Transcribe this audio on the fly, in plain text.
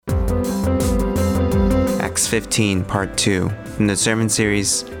Acts 15, Part 2, from the sermon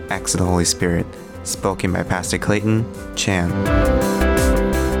series, Acts of the Holy Spirit, spoken by Pastor Clayton Chan.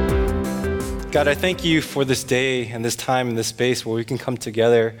 God, I thank you for this day and this time and this space where we can come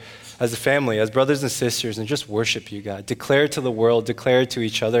together as a family, as brothers and sisters, and just worship you, God. Declare to the world, declare to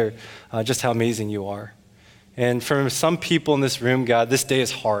each other just how amazing you are. And for some people in this room, God, this day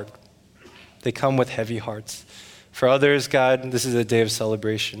is hard. They come with heavy hearts. For others, God, this is a day of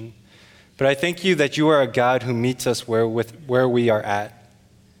celebration. But I thank you that you are a God who meets us where we are at.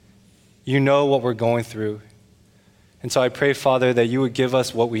 You know what we're going through. And so I pray, Father, that you would give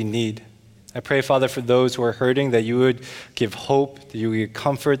us what we need. I pray, Father, for those who are hurting, that you would give hope, that you would give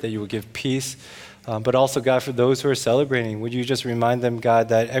comfort, that you would give peace. But also, God, for those who are celebrating, would you just remind them, God,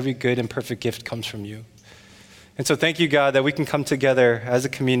 that every good and perfect gift comes from you. And so thank you, God, that we can come together as a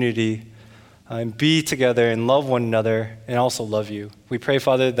community and be together and love one another and also love you. We pray,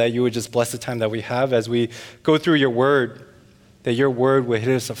 Father, that you would just bless the time that we have as we go through your word, that your word would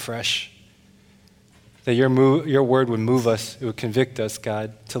hit us afresh, that your word would move us, it would convict us,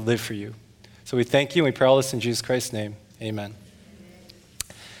 God, to live for you. So we thank you and we pray all this in Jesus Christ's name. Amen.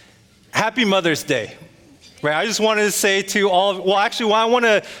 Happy Mother's Day. Right, I just wanted to say to all, I want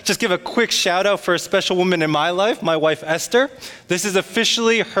to just give a quick shout out for a special woman in my life, my wife Esther. This is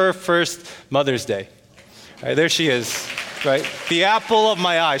officially her first Mother's Day. Right, there she is, right? The apple of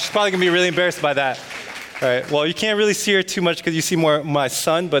my eye. She's probably going to be really embarrassed by that. Right, well, you can't really see her too much because you see more my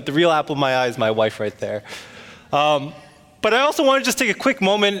son, but the real apple of my eye is my wife right there. But I also want to just take a quick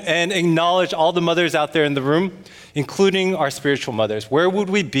moment and acknowledge all the mothers out there in the room, including our spiritual mothers. Where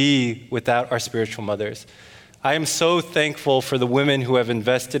would we be without our spiritual mothers? I am so thankful for the women who have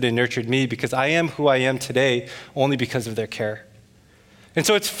invested and nurtured me because I am who I am today only because of their care. And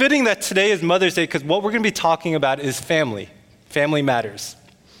so it's fitting that today is Mother's Day because what we're going to be talking about is family. Family matters.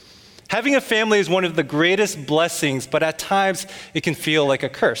 Having a family is one of the greatest blessings, but at times it can feel like a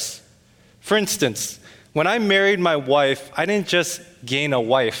curse. For instance, when I married my wife, I didn't just gain a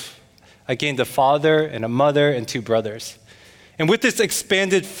wife. I gained a father and a mother and two brothers. And with this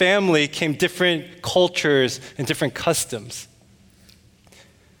expanded family came different cultures and different customs.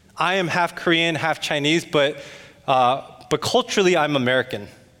 I am half Korean, half Chinese, but culturally I'm American.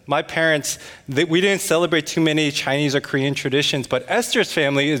 My parents, we didn't celebrate too many Chinese or Korean traditions, but Esther's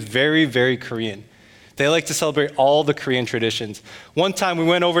family is very, very Korean. They like to celebrate all the Korean traditions. One time we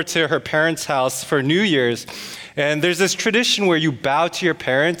went over to her parents' house for New Year's, and there's this tradition where you bow to your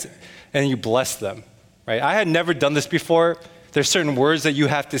parents and you bless them. Right? I had never done this before. There's certain words that you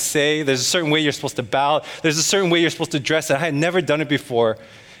have to say. There's a certain way you're supposed to bow. There's a certain way you're supposed to dress. And I had never done it before.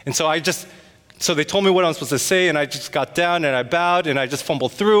 And so they told me what I'm supposed to say, and I just got down and I bowed and I just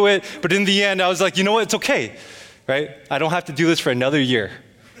fumbled through it. But in the end, I was like, you know what? It's okay, right? I don't have to do this for another year.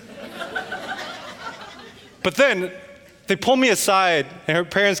 But then they pull me aside and her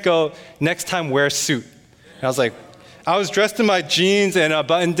parents go, next time wear a suit. And I was like, I was dressed in my jeans and a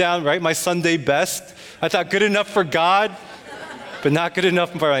button down, right? My Sunday best. I thought good enough for God, but not good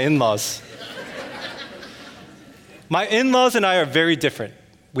enough for my in-laws. My in-laws and I are very different.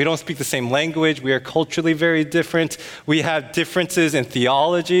 We don't speak the same language. We are culturally very different. We have differences in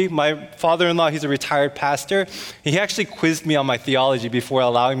theology. My father-in-law, he's a retired pastor. He actually quizzed me on my theology before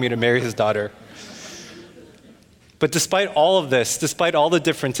allowing me to marry his daughter. But despite all of this, despite all the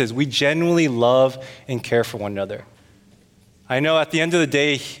differences, we genuinely love and care for one another. I know at the end of the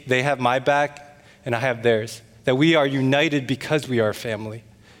day, they have my back and I have theirs, that we are united because we are a family.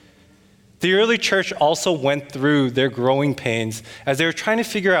 The early church also went through their growing pains as they were trying to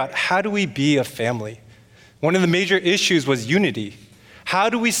figure out, how do we be a family? One of the major issues was unity. How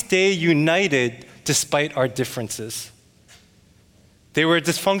do we stay united despite our differences? They were a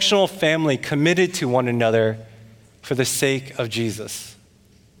dysfunctional family committed to one another for the sake of Jesus.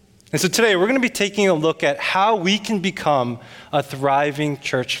 And so today we're going to be taking a look at how we can become a thriving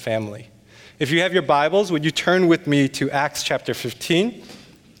church family. If you have your Bibles, would you turn with me to Acts chapter 15?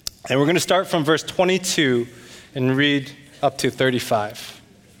 And we're going to start from verse 22 and read up to 35.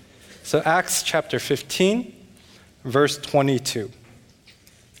 So Acts chapter 15, verse 22.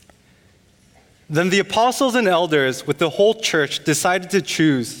 Then the apostles and elders with the whole church decided to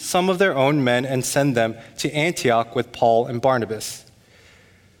choose some of their own men and send them to Antioch with Paul and Barnabas.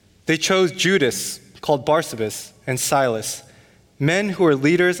 They chose Judas, called Barsabas, and Silas, men who were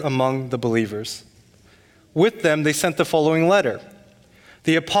leaders among the believers. With them they sent the following letter.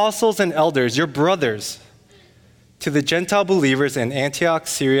 The apostles and elders, your brothers, to the Gentile believers in Antioch,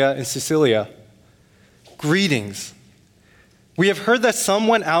 Syria, and Cilicia, greetings. We have heard that some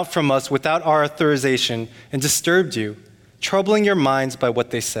went out from us without our authorization and disturbed you, troubling your minds by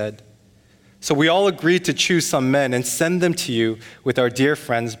what they said. So we all agreed to choose some men and send them to you with our dear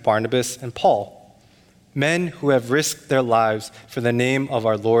friends Barnabas and Paul, men who have risked their lives for the name of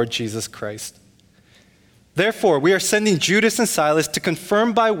our Lord Jesus Christ. Therefore, we are sending Judas and Silas to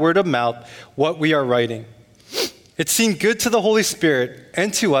confirm by word of mouth what we are writing. It seemed good to the Holy Spirit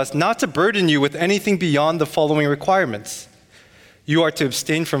and to us not to burden you with anything beyond the following requirements. You are to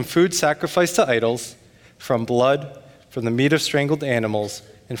abstain from food sacrificed to idols, from blood, from the meat of strangled animals,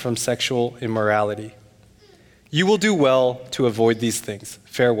 and from sexual immorality. You will do well to avoid these things.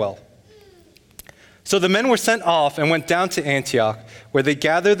 Farewell. So the men were sent off and went down to Antioch, where they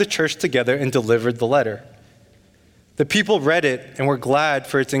gathered the church together and delivered the letter. The people read it and were glad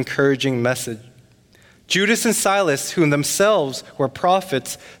for its encouraging message. Judas and Silas, who themselves were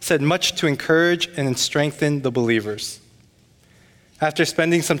prophets, said much to encourage and strengthen the believers. After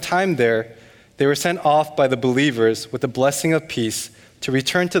spending some time there, they were sent off by the believers with the blessing of peace to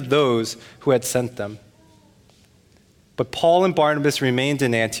return to those who had sent them. But Paul and Barnabas remained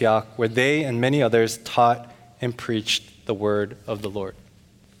in Antioch, where they and many others taught and preached the word of the Lord.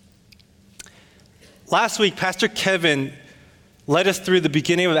 Last week, Pastor Kevin led us through the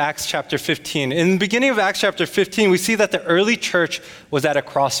beginning of Acts chapter 15. In the beginning of Acts chapter 15, we see that the early church was at a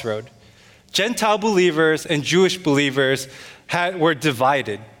crossroad. Gentile believers and Jewish believers were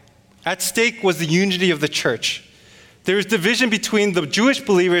divided. At stake was the unity of the church. There was division between the Jewish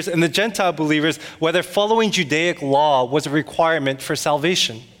believers and the Gentile believers whether following Judaic law was a requirement for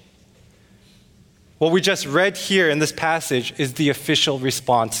salvation. What we just read here in this passage is the official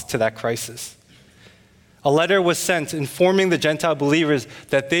response to that crisis. A letter was sent informing the Gentile believers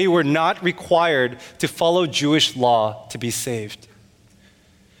that they were not required to follow Jewish law to be saved.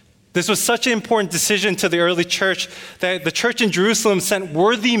 This was such an important decision to the early church that the church in Jerusalem sent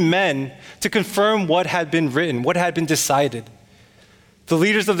worthy men to confirm what had been written, what had been decided. The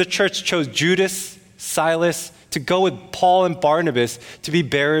leaders of the church chose Judas, Silas, to go with Paul and Barnabas to be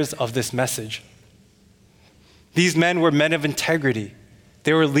bearers of this message. These men were men of integrity.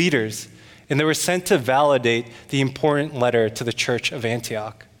 They were leaders, and they were sent to validate the important letter to the church of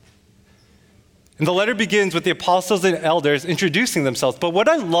Antioch. And the letter begins with the apostles and elders introducing themselves. But what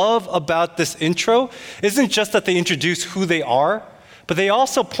I love about this intro isn't just that they introduce who they are, but they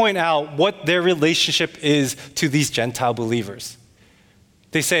also point out what their relationship is to these Gentile believers.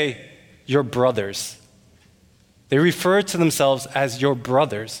 They say, your brothers. They refer to themselves as your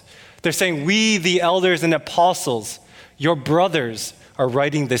brothers. They're saying, we, the elders and apostles, your brothers, are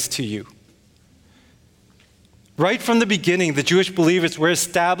writing this to you. Right from the beginning, the Jewish believers were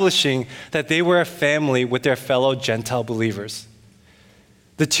establishing that they were a family with their fellow Gentile believers.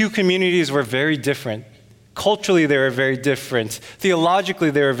 The two communities were very different. Culturally, they were very different. Theologically,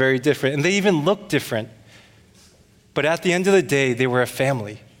 they were very different. And they even looked different. But at the end of the day, they were a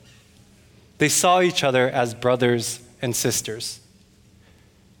family. They saw each other as brothers and sisters.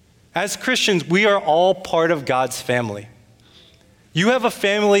 As Christians, we are all part of God's family. You have a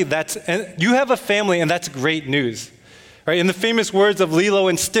family, and that's great news. Right? In the famous words of Lilo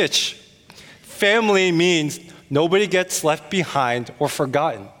and Stitch, family means nobody gets left behind or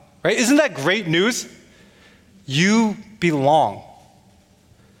forgotten. Right? Isn't that great news? You belong.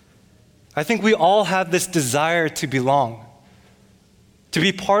 I think we all have this desire to belong, to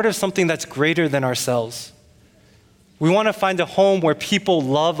be part of something that's greater than ourselves. We want to find a home where people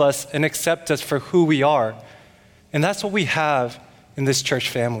love us and accept us for who we are. And that's what we have in this church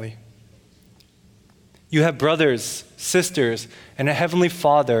family. You have brothers, sisters, and a heavenly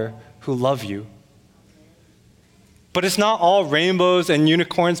Father who love you. But it's not all rainbows and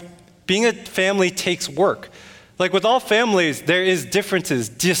unicorns. Being a family takes work. Like with all families, there is differences,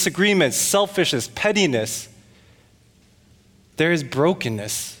 disagreements, selfishness, pettiness. There is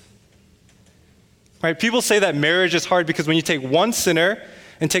brokenness. Right? People say that marriage is hard because when you take one sinner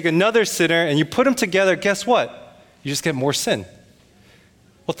and take another sinner and you put them together, guess what? You just get more sin.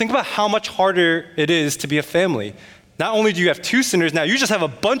 Well, think about how much harder it is to be a family. Not only do you have two sinners now, you just have a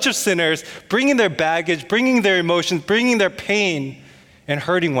bunch of sinners bringing their baggage, bringing their emotions, bringing their pain, and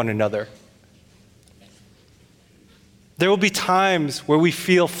hurting one another. There will be times where we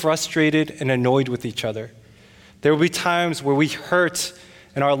feel frustrated and annoyed with each other. There will be times where we hurt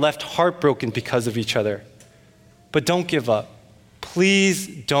and are left heartbroken because of each other. But don't give up. Please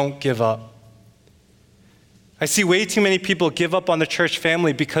don't give up. I see way too many people give up on the church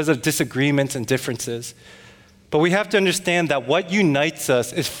family because of disagreements and differences. But we have to understand that what unites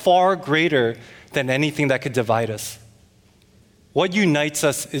us is far greater than anything that could divide us. What unites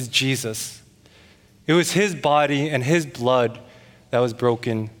us is Jesus. It was his body and his blood that was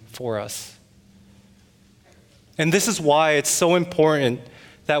broken for us. And this is why it's so important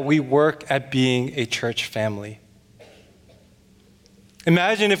that we work at being a church family.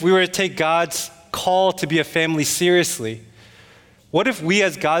 Imagine if we were to take God's call to be a family seriously. What if we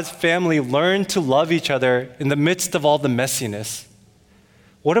as God's family learned to love each other in the midst of all the messiness?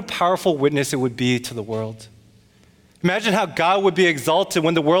 What a powerful witness it would be to the world. Imagine how God would be exalted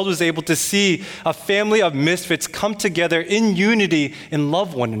when the world was able to see a family of misfits come together in unity and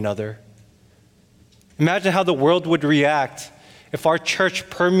love one another. Imagine how the world would react if our church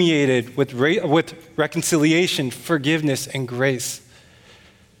permeated with reconciliation, forgiveness, and grace.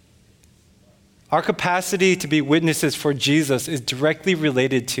 Our capacity to be witnesses for Jesus is directly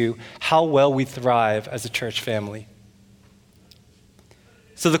related to how well we thrive as a church family.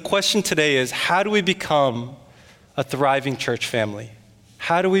 So the question today is, how do we become a thriving church family?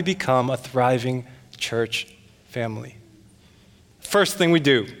 How do we become a thriving church family? First thing we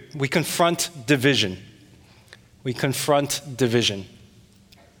do, we confront division. We confront division.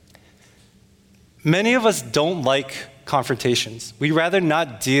 Many of us don't like confrontations. We rather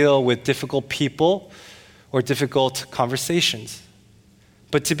not deal with difficult people or difficult conversations.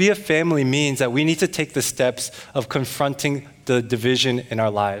 But to be a family means that we need to take the steps of confronting the division in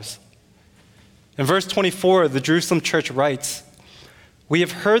our lives. In verse 24, the Jerusalem church writes, "We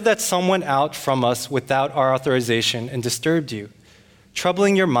have heard that someone out from us without our authorization and disturbed you,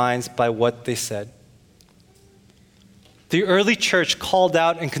 troubling your minds by what they said." The early church called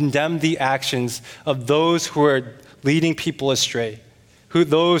out and condemned the actions of those who were leading people astray,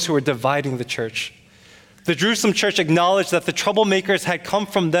 those who were dividing the church. The Jerusalem church acknowledged that the troublemakers had come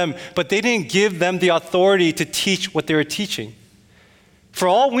from them, but they didn't give them the authority to teach what they were teaching. For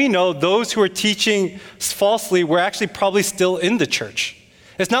all we know, those who were teaching falsely were actually probably still in the church.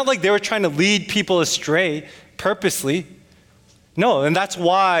 It's not like they were trying to lead people astray purposely. No, and that's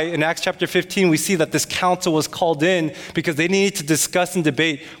why in Acts chapter 15 we see that this council was called in because they needed to discuss and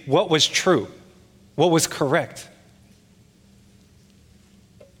debate what was true, what was correct.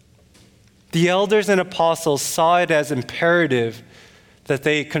 The elders and apostles saw it as imperative that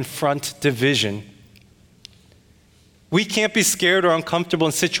they confront division. We can't be scared or uncomfortable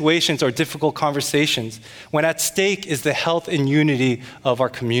in situations or difficult conversations when at stake is the health and unity of our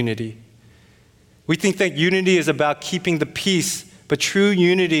community. We think that unity is about keeping the peace, but true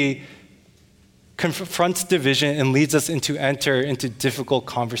unity confronts division and leads us to enter into difficult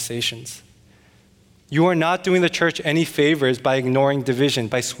conversations. You are not doing the church any favors by ignoring division,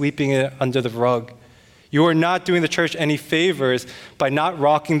 by sweeping it under the rug. You are not doing the church any favors by not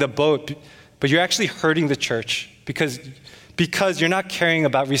rocking the boat, but you're actually hurting the church because you're not caring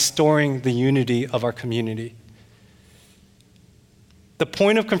about restoring the unity of our community. The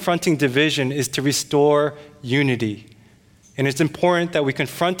point of confronting division is to restore unity. And it's important that we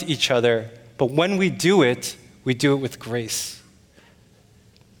confront each other, but when we do it with grace.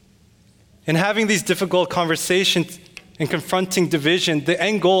 In having these difficult conversations and confronting division, the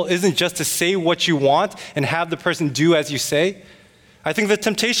end goal isn't just to say what you want and have the person do as you say. I think the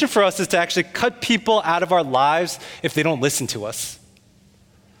temptation for us is to actually cut people out of our lives if they don't listen to us.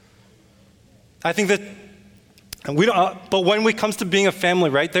 I think that but when it comes to being a family,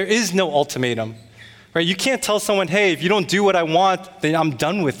 right, there is no ultimatum, right? You can't tell someone, hey, if you don't do what I want, then I'm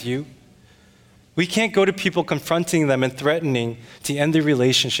done with you. We can't go to people confronting them and threatening to end the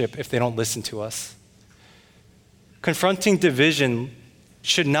relationship if they don't listen to us. Confronting division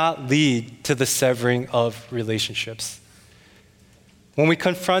should not lead to the severing of relationships. When we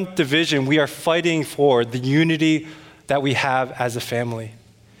confront division, we are fighting for the unity that we have as a family,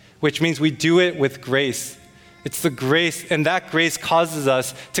 which means we do it with grace. It's the grace, and that grace causes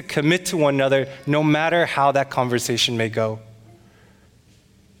us to commit to one another no matter how that conversation may go.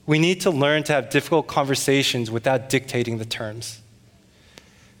 We need to learn to have difficult conversations without dictating the terms.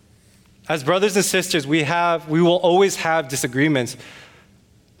 As brothers and sisters, we will always have disagreements,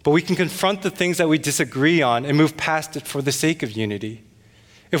 but we can confront the things that we disagree on and move past it for the sake of unity.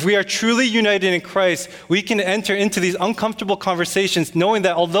 If we are truly united in Christ, we can enter into these uncomfortable conversations knowing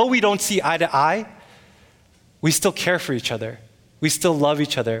that although we don't see eye to eye, we still care for each other. We still love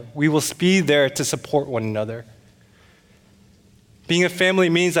each other. We will be there to support one another. Being a family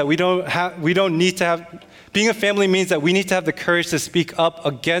means that we need to have the courage to speak up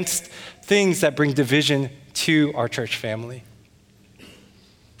against things that bring division to our church family.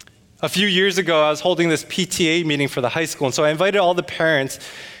 A few years ago, I was holding this PTA meeting for the high school, and so I invited all the parents,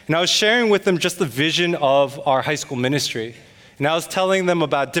 and I was sharing with them just the vision of our high school ministry. And I was telling them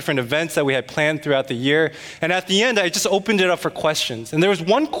about different events that we had planned throughout the year, and at the end, I just opened it up for questions. And there was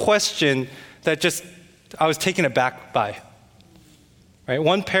one question that I was taken aback by. Right?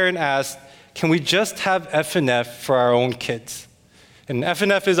 One parent asked, can we just have F&F for our own kids? And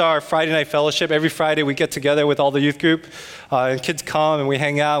F&F is our Friday night fellowship. Every Friday we get together with all the youth group, and kids come and we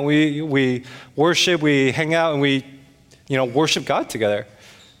hang out, and we worship, we hang out, and we worship God together.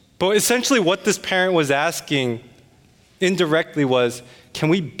 But essentially what this parent was asking indirectly was, can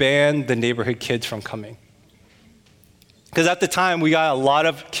we ban the neighborhood kids from coming? Because at the time, we got a lot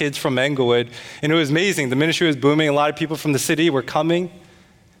of kids from Englewood, and it was amazing. The ministry was booming. A lot of people from the city were coming.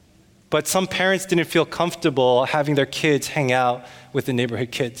 But some parents didn't feel comfortable having their kids hang out with the neighborhood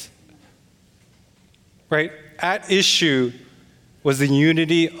kids. Right? At issue was the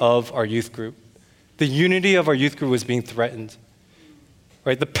unity of our youth group. The unity of our youth group was being threatened.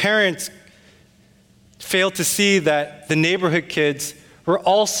 Right? The parents failed to see that the neighborhood kids were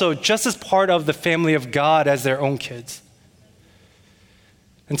also just as part of the family of God as their own kids.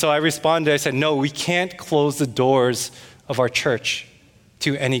 And so I responded, I said, no, we can't close the doors of our church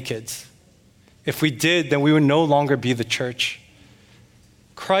to any kids. If we did, then we would no longer be the church.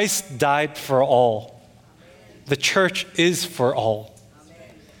 Christ died for all. The church is for all.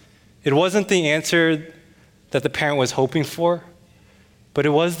 It wasn't the answer that the parent was hoping for, but it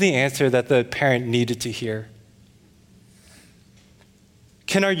was the answer that the parent needed to hear.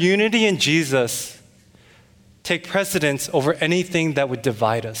 Can our unity in Jesus take precedence over anything that would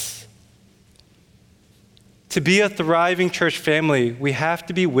divide us? To be a thriving church family, we have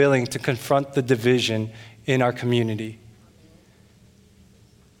to be willing to confront the division in our community.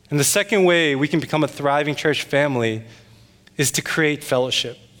 And the second way we can become a thriving church family is to create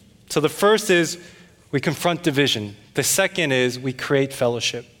fellowship. So the first is we confront division. The second is we create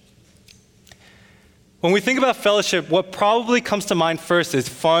fellowship. When we think about fellowship, what probably comes to mind first is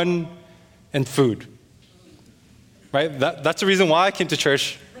fun and food. Right? That's the reason why I came to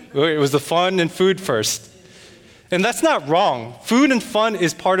church. It was the fun and food first. And that's not wrong. Food and fun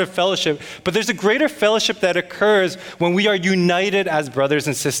is part of fellowship, but there's a greater fellowship that occurs when we are united as brothers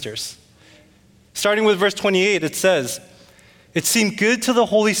and sisters. Starting with verse 28, it says, "It seemed good to the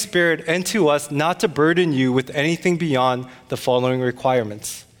Holy Spirit and to us not to burden you with anything beyond the following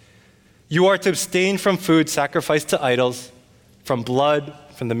requirements. You are to abstain from food sacrificed to idols, from blood,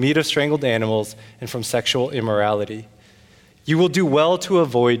 from the meat of strangled animals, and from sexual immorality. You will do well to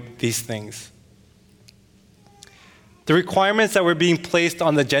avoid these things." The requirements that were being placed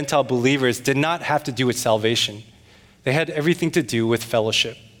on the Gentile believers did not have to do with salvation. They had everything to do with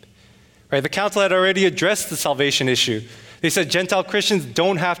fellowship. Right? The council had already addressed the salvation issue. They said Gentile Christians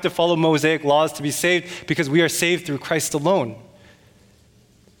don't have to follow Mosaic laws to be saved because we are saved through Christ alone.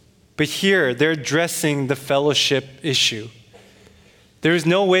 But here, they're addressing the fellowship issue. There is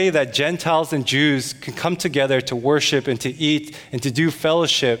no way that Gentiles and Jews can come together to worship and to eat and to do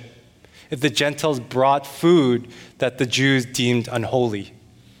fellowship if the Gentiles brought food that the Jews deemed unholy.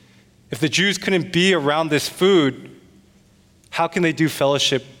 If the Jews couldn't be around this food, how can they do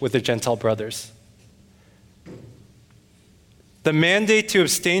fellowship with their Gentile brothers? The mandate to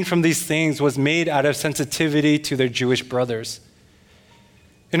abstain from these things was made out of sensitivity to their Jewish brothers.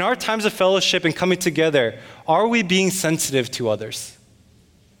 In our times of fellowship and coming together, are we being sensitive to others?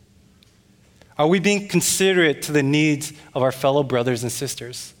 Are we being considerate to the needs of our fellow brothers and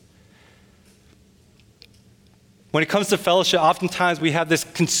sisters? When it comes to fellowship, oftentimes we have this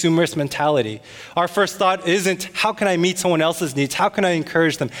consumerist mentality. Our first thought isn't, how can I meet someone else's needs? How can I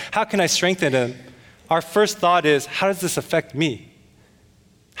encourage them? How can I strengthen them? Our first thought is, how does this affect me?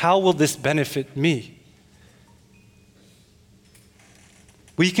 How will this benefit me?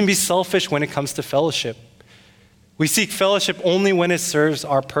 We can be selfish when it comes to fellowship. We seek fellowship only when it serves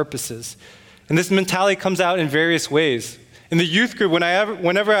our purposes. And this mentality comes out in various ways. In the youth group,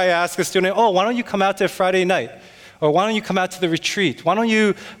 whenever I ask a student, oh, why don't you come out to Friday night? Or why don't you come out to the retreat? Why don't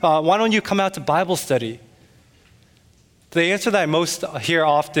you come out to Bible study? The answer that I most hear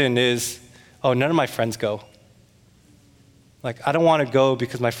often is, oh, none of my friends go. Like, I don't want to go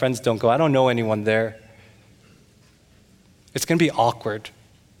because my friends don't go. I don't know anyone there. It's going to be awkward.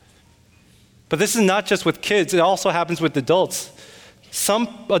 But this is not just with kids. It also happens with adults.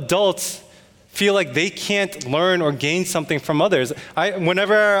 Some adults feel like they can't learn or gain something from others.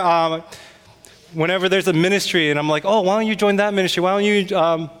 Whenever there's a ministry and I'm like, oh, why don't you join that ministry? Why don't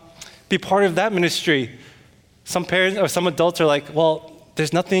you be part of that ministry? Some parents or some adults are like, well,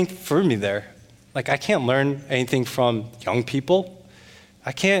 there's nothing for me there. Like, I can't learn anything from young people.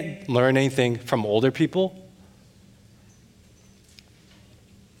 I can't learn anything from older people.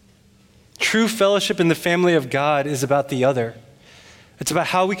 True fellowship in the family of God is about the other. It's about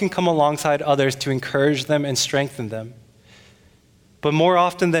how we can come alongside others to encourage them and strengthen them. But more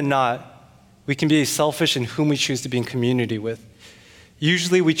often than not, we can be selfish in whom we choose to be in community with.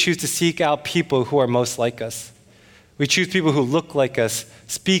 Usually we choose to seek out people who are most like us. We choose people who look like us,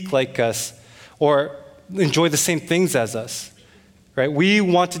 speak like us, or enjoy the same things as us, right? We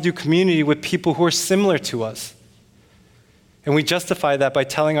want to do community with people who are similar to us. And we justify that by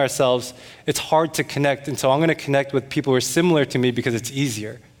telling ourselves it's hard to connect, and so I'm going to connect with people who are similar to me because it's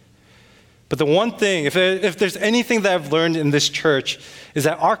easier. But the one thing, if there's anything that I've learned in this church, is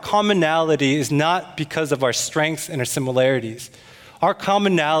that our commonality is not because of our strengths and our similarities. Our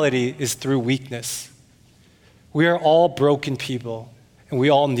commonality is through weakness. We are all broken people, and we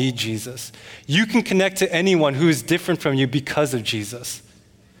all need Jesus. You can connect to anyone who is different from you because of Jesus.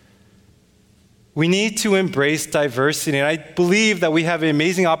 We need to embrace diversity, and I believe that we have an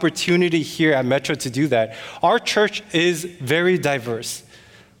amazing opportunity here at Metro to do that. Our church is very diverse.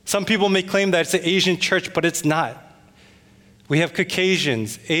 Some people may claim that it's an Asian church, but it's not. We have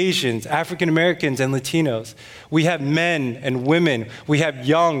Caucasians, Asians, African Americans, and Latinos. We have men and women. We have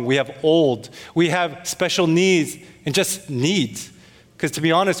young. We have old. We have special needs and just needs. Because to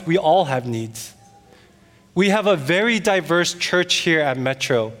be honest, we all have needs. We have a very diverse church here at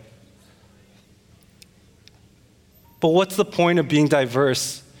Metro. But what's the point of being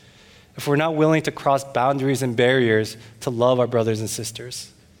diverse if we're not willing to cross boundaries and barriers to love our brothers and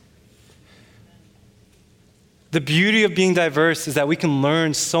sisters? The beauty of being diverse is that we can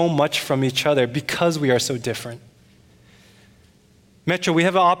learn so much from each other because we are so different. Metro, we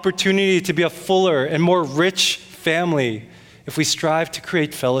have an opportunity to be a fuller and more rich family if we strive to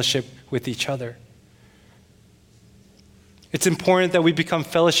create fellowship with each other. It's important that we become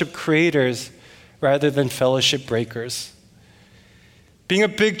fellowship creators rather than fellowship breakers. Being a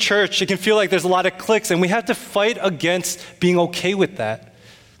big church, it can feel like there's a lot of cliques, and we have to fight against being okay with that.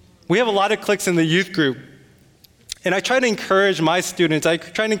 We have a lot of cliques in the youth group, and I try to encourage my students, I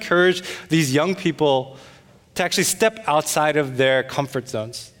try to encourage these young people to actually step outside of their comfort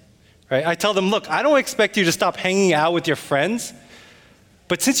zones. Right? I tell them, look, I don't expect you to stop hanging out with your friends,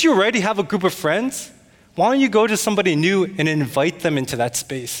 but since you already have a group of friends, why don't you go to somebody new and invite them into that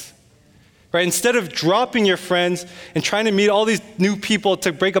space? Right? Instead of dropping your friends and trying to meet all these new people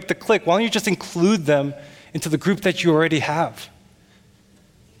to break up the clique, why don't you just include them into the group that you already have?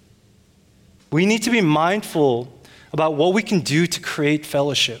 We need to be mindful about what we can do to create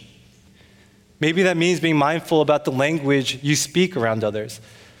fellowship. Maybe that means being mindful about the language you speak around others.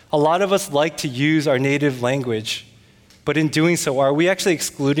 A lot of us like to use our native language, but in doing so, are we actually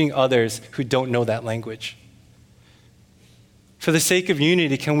excluding others who don't know that language? For the sake of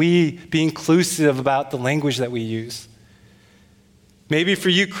unity, can we be inclusive about the language that we use? Maybe for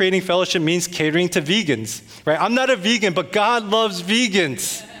you, creating fellowship means catering to vegans, right? I'm not a vegan, but God loves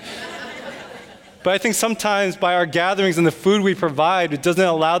vegans. But I think sometimes by our gatherings and the food we provide, it doesn't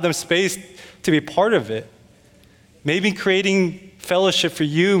allow them space to be part of it. Maybe creating fellowship for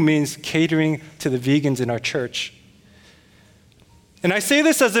you means catering to the vegans in our church. And I say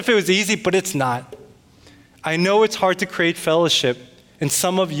this as if it was easy, but it's not. I know it's hard to create fellowship, and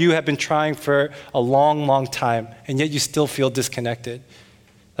some of you have been trying for a long, long time, and yet you still feel disconnected.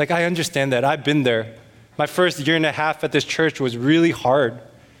 Like, I understand that. I've been there. My first year and a half at this church was really hard.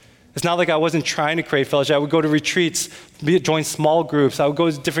 It's not like I wasn't trying to create fellowship. I would go to retreats, join small groups. I would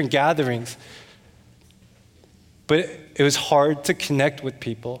go to different gatherings. But it was hard to connect with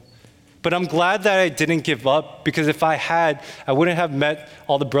people. But I'm glad that I didn't give up, because if I had, I wouldn't have met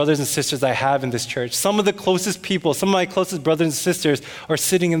all the brothers and sisters I have in this church. Some of the closest people, some of my closest brothers and sisters are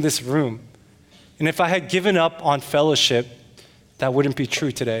sitting in this room. And if I had given up on fellowship, that wouldn't be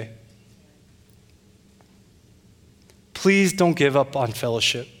true today. Please don't give up on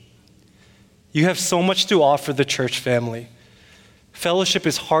fellowship. You have so much to offer the church family. Fellowship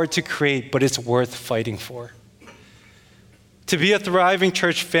is hard to create, but it's worth fighting for. To be a thriving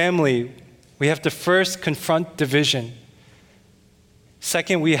church family, we have to first confront division.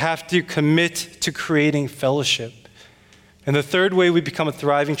 Second, we have to commit to creating fellowship. And the third way we become a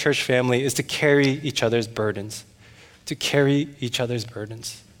thriving church family is to carry each other's burdens. To carry each other's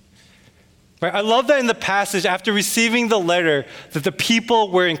burdens. Right? I love that in the passage, after receiving the letter, that the people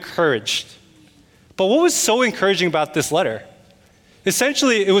were encouraged. But what was so encouraging about this letter?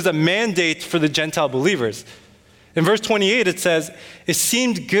 Essentially, it was a mandate for the Gentile believers. In verse 28, it says, "It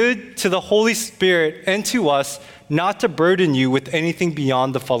seemed good to the Holy Spirit and to us not to burden you with anything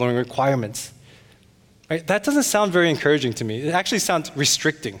beyond the following requirements." Right? That doesn't sound very encouraging to me. It actually sounds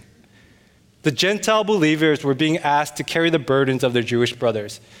restricting. The Gentile believers were being asked to carry the burdens of their Jewish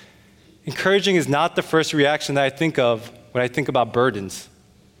brothers. Encouraging is not the first reaction that I think of when I think about burdens.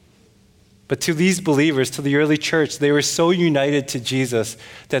 But to these believers, to the early church, they were so united to Jesus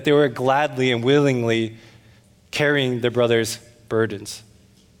that they were gladly and willingly carrying their brothers' burdens.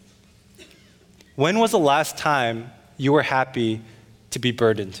 When was the last time you are happy to be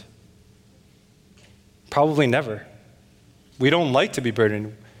burdened? Probably never. We don't like to be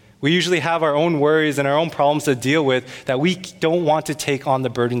burdened. We usually have our own worries and our own problems to deal with that we don't want to take on the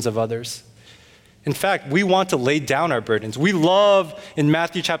burdens of others. In fact, we want to lay down our burdens. We love, in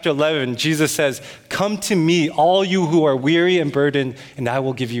Matthew chapter 11, Jesus says, "Come to me, all you who are weary and burdened, and I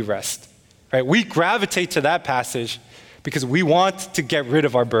will give you rest." Right? We gravitate to that passage because we want to get rid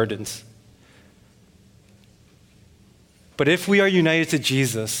of our burdens. But if we are united to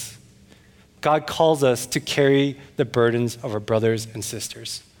Jesus, God calls us to carry the burdens of our brothers and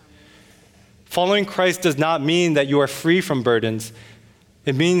sisters. Following Christ does not mean that you are free from burdens.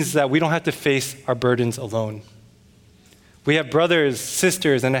 It means that we don't have to face our burdens alone. We have brothers,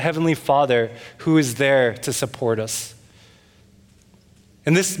 sisters, and a heavenly Father who is there to support us.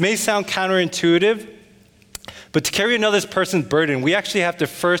 And this may sound counterintuitive, but to carry another person's burden, we actually have to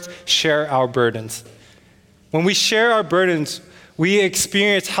first share our burdens. When we share our burdens, we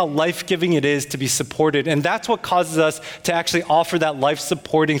experience how life-giving it is to be supported. And that's what causes us to actually offer that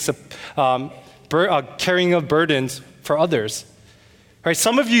life-supporting carrying of burdens for others. Right?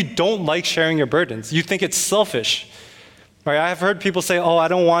 Some of you don't like sharing your burdens. You think it's selfish. Right? I've heard people say, "Oh, I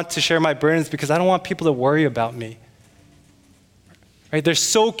don't want to share my burdens because I don't want people to worry about me." Right? They're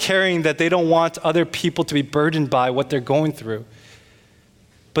so caring that they don't want other people to be burdened by what they're going through.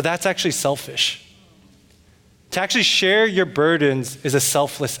 But that's actually selfish. To actually share your burdens is a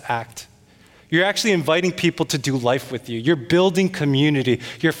selfless act. You're actually inviting people to do life with you. You're building community.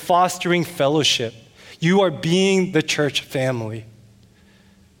 You're fostering fellowship. You are being the church family.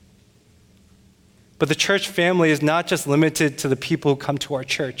 But the church family is not just limited to the people who come to our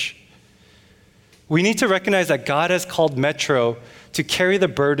church. We need to recognize that God has called Metro to carry the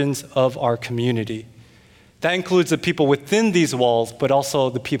burdens of our community. That includes the people within these walls, but also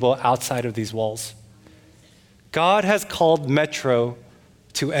the people outside of these walls. God has called Metro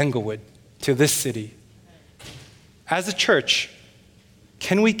to Englewood, to this city. As a church,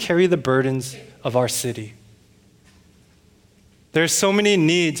 can we carry the burdens of our city? There are so many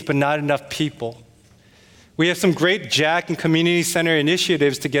needs, but not enough people. We have some great Jack and community center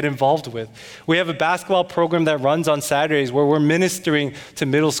initiatives to get involved with. We have a basketball program that runs on Saturdays where we're ministering to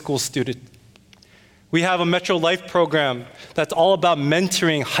middle school students. We have a Metro Life program that's all about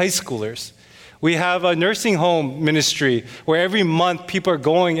mentoring high schoolers. We have a nursing home ministry where every month people are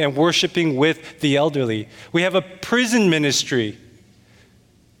going and worshiping with the elderly. We have a prison ministry,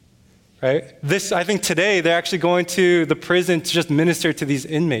 right? I think today they're actually going to the prison to just minister to these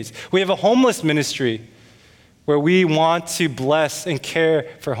inmates. We have a homeless ministry where we want to bless and care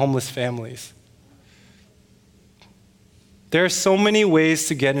for homeless families. There are so many ways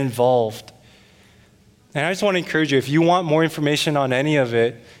to get involved. And I just want to encourage you, if you want more information on any of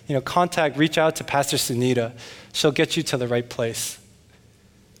it, reach out to Pastor Sunita. She'll get you to the right place.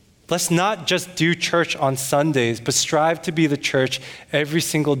 Let's not just do church on Sundays, but strive to be the church every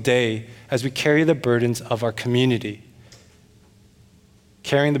single day as we carry the burdens of our community.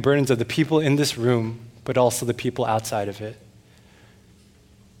 Carrying the burdens of the people in this room, but also the people outside of it.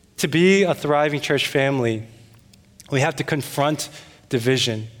 To be a thriving church family, we have to confront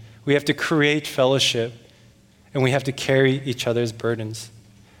division. We have to create fellowship, and we have to carry each other's burdens.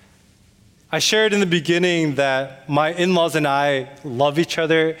 I shared in the beginning that my in-laws and I love each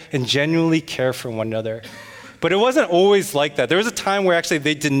other and genuinely care for one another. But it wasn't always like that. There was a time where actually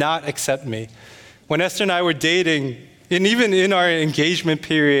they did not accept me. When Esther and I were dating, and even in our engagement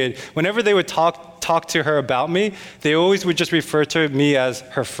period, whenever they would talk to her about me, they always would just refer to me as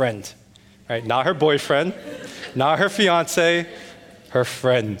her friend, right? Not her boyfriend, not her fiance, her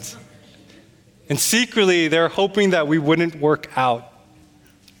friend. And secretly, they're hoping that we wouldn't work out.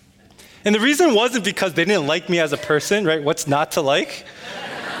 And the reason wasn't because they didn't like me as a person, right? What's not to like?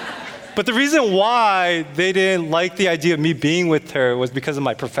 But the reason why they didn't like the idea of me being with her was because of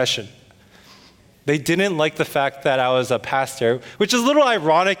my profession. They didn't like the fact that I was a pastor, which is a little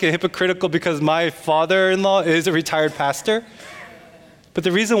ironic and hypocritical because my father-in-law is a retired pastor. But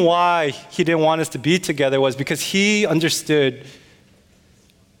the reason why he didn't want us to be together was because he understood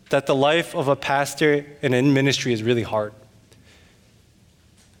that the life of a pastor and in ministry is really hard.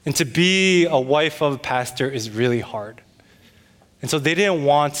 And to be a wife of a pastor is really hard. And so they didn't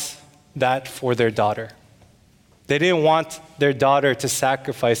want that for their daughter. They didn't want their daughter to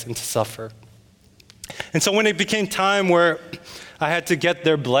sacrifice and to suffer. And so when it became time where I had to get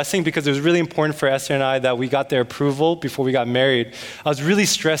their blessing, because it was really important for Esther and I that we got their approval before we got married, I was really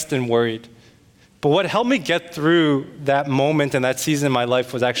stressed and worried. But what helped me get through that moment and that season in my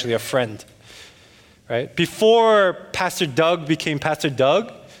life was actually a friend, right? Before Pastor Doug became Pastor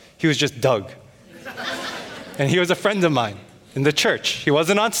Doug, he was just Doug. And he was a friend of mine in the church. He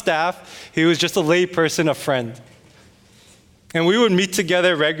wasn't on staff. He was just a lay person, a friend. And we would meet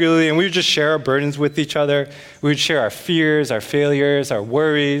together regularly, and we would just share our burdens with each other. We would share our fears, our failures, our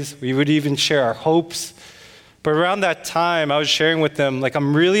worries. We would even share our hopes. But around that time, I was sharing with them, like,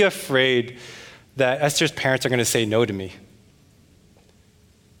 I'm really afraid that Esther's parents are going to say no to me.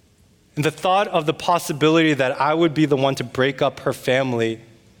 And the thought of the possibility that I would be the one to break up her family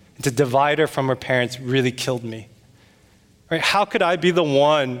and to divide her from her parents really killed me. Right? How could I be the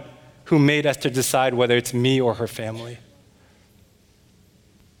one who made Esther decide whether it's me or her family?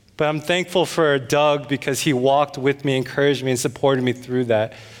 But I'm thankful for Doug because he walked with me, encouraged me, and supported me through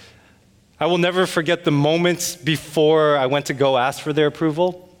that. I will never forget the moments before I went to go ask for their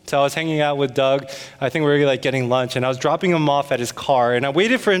approval. So I was hanging out with Doug. I think we were like getting lunch, and I was dropping him off at his car, and I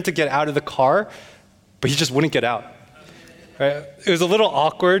waited for him to get out of the car, but he just wouldn't get out. Right? It was a little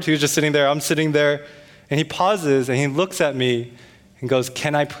awkward. He was just sitting there. I'm sitting there, and he pauses, and he looks at me and goes,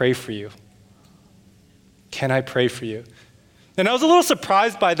 "Can I pray for you? Can I pray for you?" And I was a little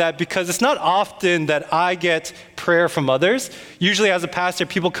surprised by that because it's not often that I get prayer from others. Usually as a pastor,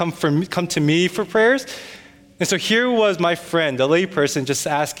 people come to me for prayers. And so here was my friend, a lay person, just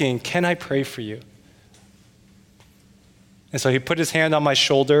asking, "Can I pray for you?" And so he put his hand on my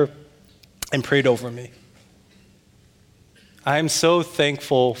shoulder and prayed over me. I am so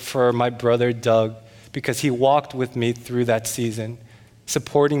thankful for my brother Doug because he walked with me through that season,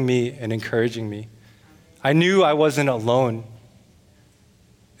 supporting me and encouraging me. I knew I wasn't alone.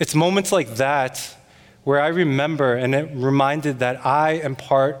 It's moments like that where I remember and it reminded that I am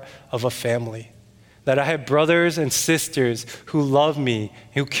part of a family, that I have brothers and sisters who love me,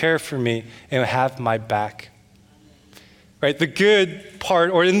 who care for me, and have my back. Right? The good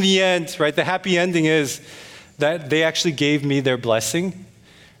part, or in the end, right, the happy ending is that they actually gave me their blessing.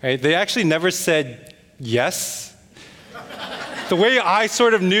 Right? They actually never said yes. The way I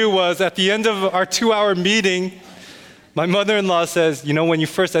sort of knew was at the end of our 2-hour meeting, my mother-in-law says, "You know, when you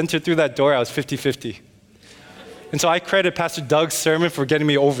first entered through that door, I was 50-50. And so I credit Pastor Doug's sermon for getting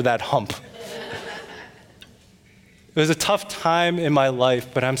me over that hump. It was a tough time in my life,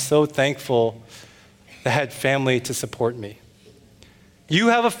 but I'm so thankful that I had family to support me. You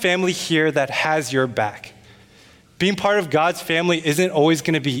have a family here that has your back. Being part of God's family isn't always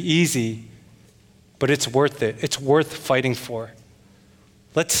going to be easy, but it's worth it. It's worth fighting for.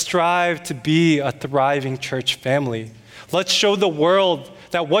 Let's strive to be a thriving church family. Let's show the world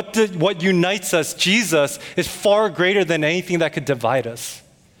that what unites us, Jesus, is far greater than anything that could divide us.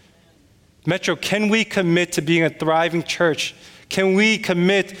 Metro, can we commit to being a thriving church? Can we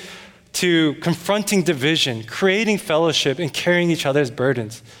commit to confronting division, creating fellowship, and carrying each other's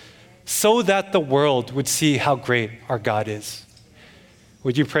burdens so that the world would see how great our God is?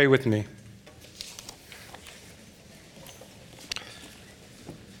 Would you pray with me?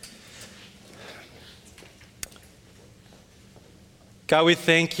 God, we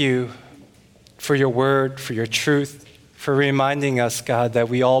thank you for your word, for your truth, for reminding us, God, that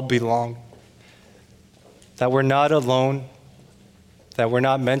we all belong, that we're not alone, that we're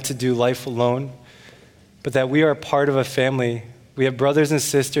not meant to do life alone, but that we are part of a family. We have brothers and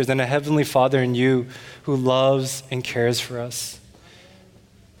sisters and a heavenly Father in you who loves and cares for us.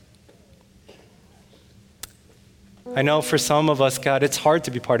 I know for some of us, God, it's hard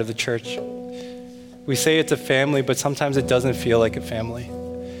to be part of the church. We say it's a family, but sometimes it doesn't feel like a family.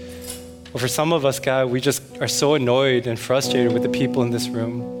 Or for some of us, God, we just are so annoyed and frustrated with the people in this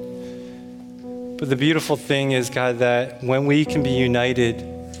room. But the beautiful thing is, God, that when we can be united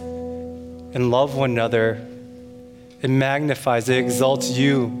and love one another, it magnifies, it exalts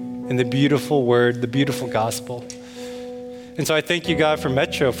you in the beautiful word, the beautiful gospel. And so I thank you, God, for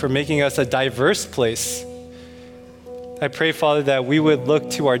Metro, for making us a diverse place. I pray, Father, that we would look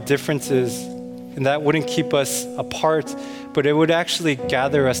to our differences and that wouldn't keep us apart, but it would actually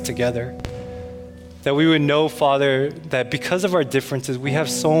gather us together. That we would know, Father, that because of our differences, we have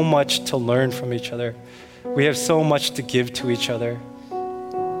so much to learn from each other. We have so much to give to each other.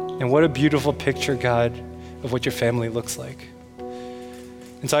 And what a beautiful picture, God, of what your family looks like.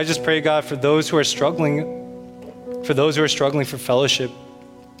 And so I just pray, God, for those who are struggling for fellowship,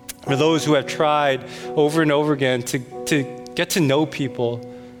 for those who have tried over and over again to get to know people,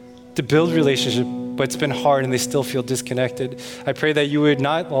 to build relationship, but it's been hard and they still feel disconnected. I pray that you would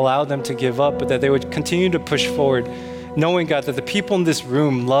not allow them to give up, but that they would continue to push forward, knowing, God, that the people in this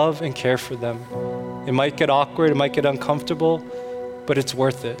room love and care for them. It might get awkward, it might get uncomfortable, but it's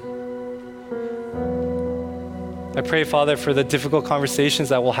worth it. I pray, Father, for the difficult conversations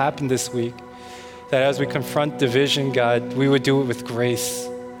that will happen this week, that as we confront division, God, we would do it with grace.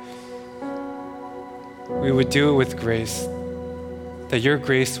 we would do it with grace, that your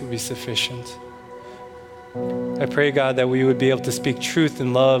grace would be sufficient. I pray, God, that we would be able to speak truth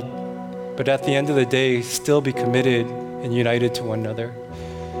and love, but at the end of the day, still be committed and united to one another.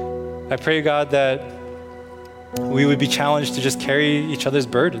 I pray, God, that we would be challenged to just carry each other's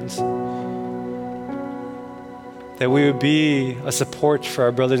burdens, that we would be a support for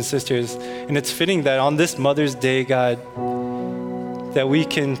our brothers and sisters. And it's fitting that on this Mother's Day, God, that we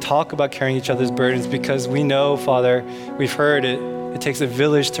can talk about carrying each other's burdens, because we know, Father, we've heard it, it takes a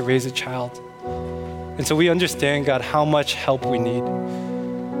village to raise a child. And so we understand, God, how much help we need.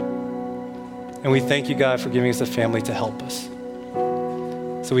 And we thank you, God, for giving us a family to help us.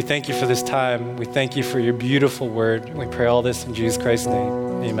 So we thank you for this time. We thank you for your beautiful word. We pray all this in Jesus Christ's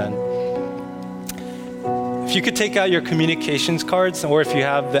name. Amen. If you could take out your communications cards, or if you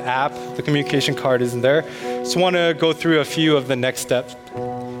have the app, the communication card is in there. Just want to go through a few of the next steps.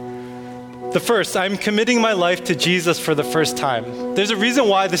 The first, I'm committing my life to Jesus for the first time. There's a reason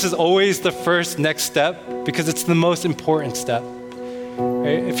why this is always the first next step, because it's the most important step.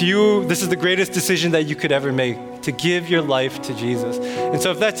 Right? This is the greatest decision that you could ever make, to give your life to Jesus. And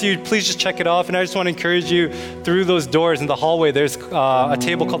so if that's you, please just check it off. And I just want to encourage you, through those doors in the hallway, there's a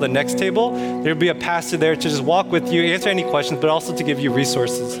table called the Next Table. There'll be a pastor there to just walk with you, answer any questions, but also to give you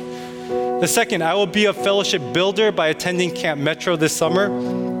resources. The second, I will be a fellowship builder by attending Camp Metro this summer.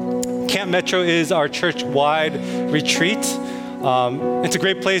 Camp Metro is our church-wide retreat. It's a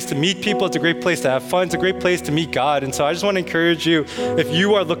great place to meet people. It's a great place to have fun. It's a great place to meet God. And so I just want to encourage you, if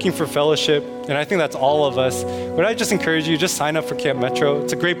you are looking for fellowship, and I think that's all of us, but I just encourage you, just sign up for Camp Metro.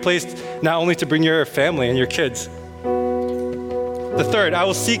 It's a great place not only to bring your family and your kids. The third, I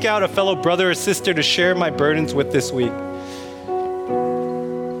will seek out a fellow brother or sister to share my burdens with this week.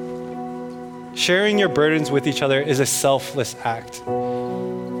 Sharing your burdens with each other is a selfless act.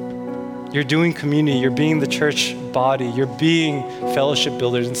 You're doing community, you're being the church body, you're being fellowship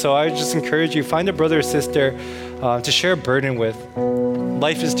builders. And so I just encourage you, find a brother or sister to share a burden with.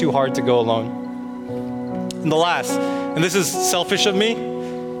 Life is too hard to go alone. And the last, and this is selfish of me,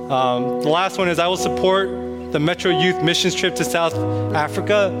 the last one is I will support the Metro Youth Missions trip to South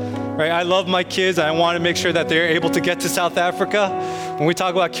Africa. Right? I love my kids. I want to make sure that they're able to get to South Africa. When we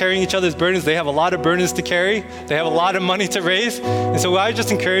talk about carrying each other's burdens, they have a lot of burdens to carry. They have a lot of money to raise. And so I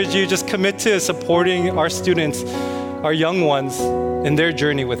just encourage you, just commit to supporting our students, our young ones, in their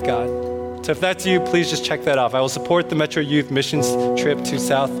journey with God. So if that's you, please just check that off. I will support the Metro Youth Missions trip to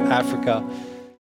South Africa.